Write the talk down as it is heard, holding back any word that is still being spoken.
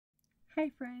Hi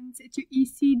friends, it's your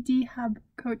ECDHUB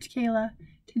coach Kayla.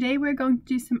 Today we're going to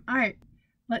do some art.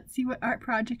 Let's see what art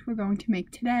project we're going to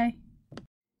make today.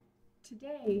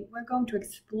 Today we're going to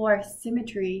explore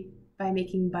symmetry by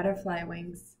making butterfly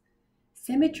wings.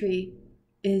 Symmetry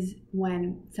is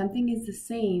when something is the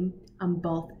same on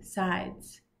both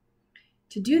sides.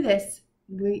 To do this,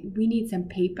 we need some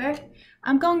paper.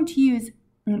 I'm going to use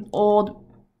an old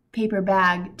paper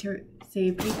bag to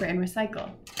save paper and recycle.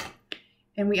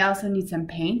 And we also need some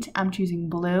paint. I'm choosing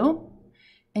blue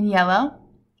and yellow,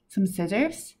 some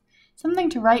scissors, something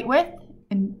to write with,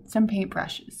 and some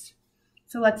paintbrushes.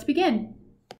 So let's begin.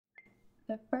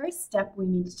 The first step we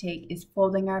need to take is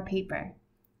folding our paper.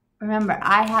 Remember,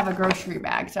 I have a grocery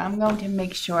bag, so I'm going to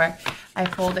make sure I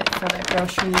fold it so the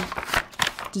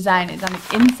grocery design is on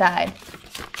the inside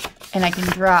and I can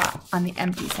draw on the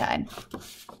empty side.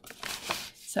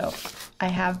 So I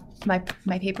have my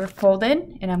paper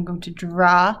folded and I'm going to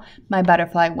draw my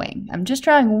butterfly wing. I'm just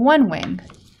drawing one wing.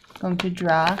 I'm going to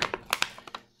draw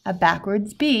a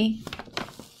backwards B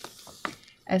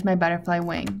as my butterfly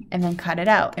wing and then cut it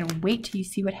out and wait till you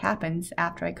see what happens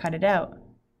after I cut it out.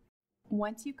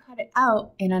 Once you cut it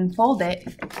out and unfold it,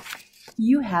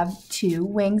 you have two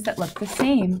wings that look the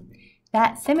same.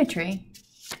 That's symmetry.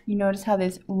 You notice how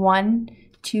there's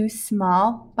two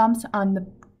small bumps on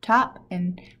the top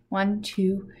and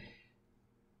two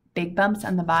big bumps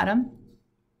on the bottom?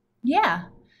 Yeah.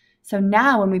 So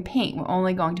now when we paint, we're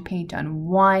only going to paint on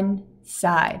one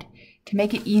side. To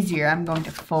make it easier, I'm going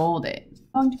to fold it.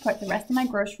 I'm going to put the rest of my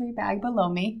grocery bag below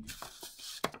me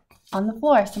on the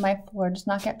floor so my floor does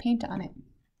not get paint on it.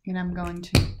 And I'm going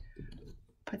to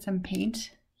put some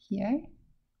paint here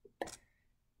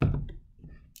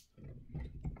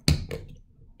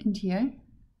and here,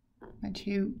 my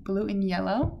two blue and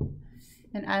yellow.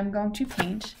 And I'm going to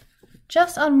paint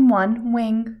just on one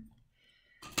wing.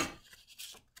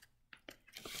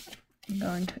 I'm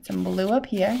going to put some blue up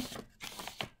here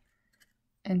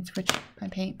and switch my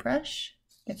paintbrush,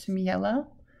 get some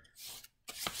yellow.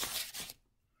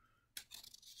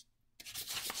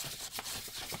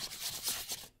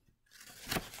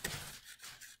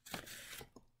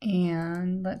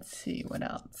 And let's see what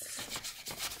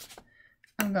else.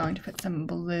 I'm going to put some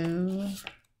blue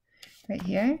right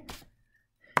here.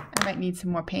 I might need some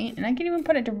more paint, and I can even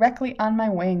put it directly on my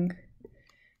wing,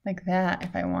 like that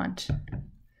if I want.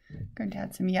 I'm going to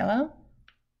add some yellow.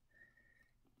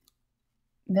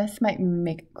 This might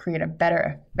create a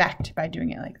better effect by doing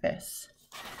it like this.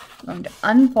 I'm going to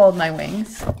unfold my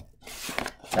wings,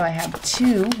 so I have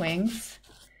two wings,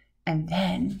 and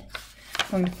then I'm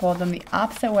going to fold them the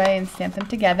opposite way and stamp them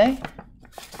together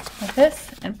like this,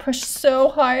 and push so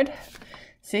hard.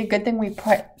 See, good thing we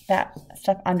put that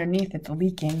stuff underneath, it's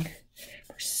leaking.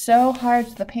 Push so hard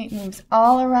so the paint moves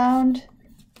all around.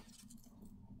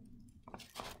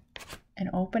 And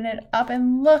open it up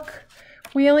and look,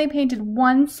 we only painted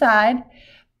one side,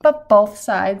 but both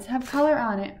sides have color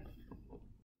on it.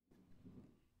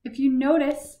 If you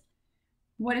notice,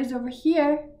 what is over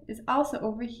here is also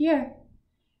over here.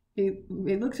 It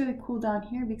looks really cool down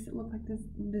here because it looks like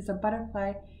there's a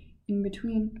butterfly in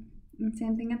between, and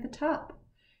same thing at the top.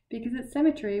 Because it's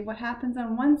symmetry, what happens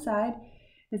on one side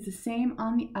is the same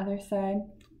on the other side.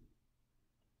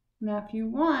 Now if you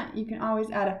want, you can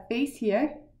always add a face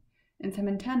here and some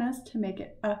antennas to make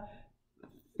it a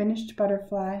finished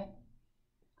butterfly.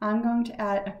 I'm going to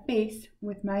add a face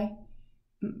with I'm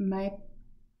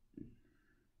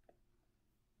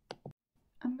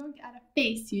going to add a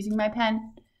face using my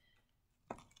pen.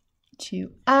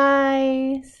 Two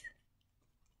eyes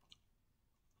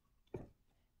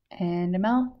and a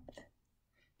mouth.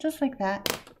 Just like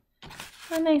that.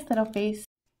 A nice little face.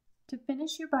 To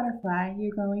finish your butterfly,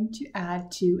 you're going to add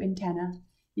two antennae.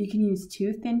 You can use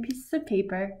two thin pieces of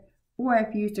paper, or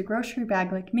if you used a grocery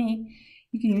bag like me,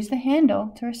 you can use the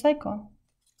handle to recycle.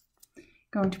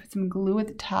 Going to put some glue at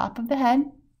the top of the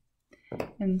head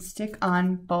and stick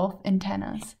on both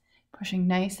antennas, pushing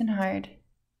nice and hard.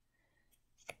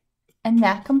 And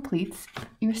that completes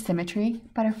your symmetry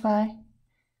butterfly.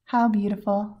 How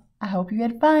beautiful. I hope you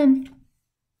had fun.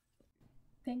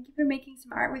 Thank you for making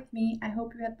some art with me. I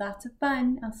hope you had lots of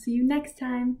fun. I'll see you next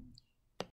time.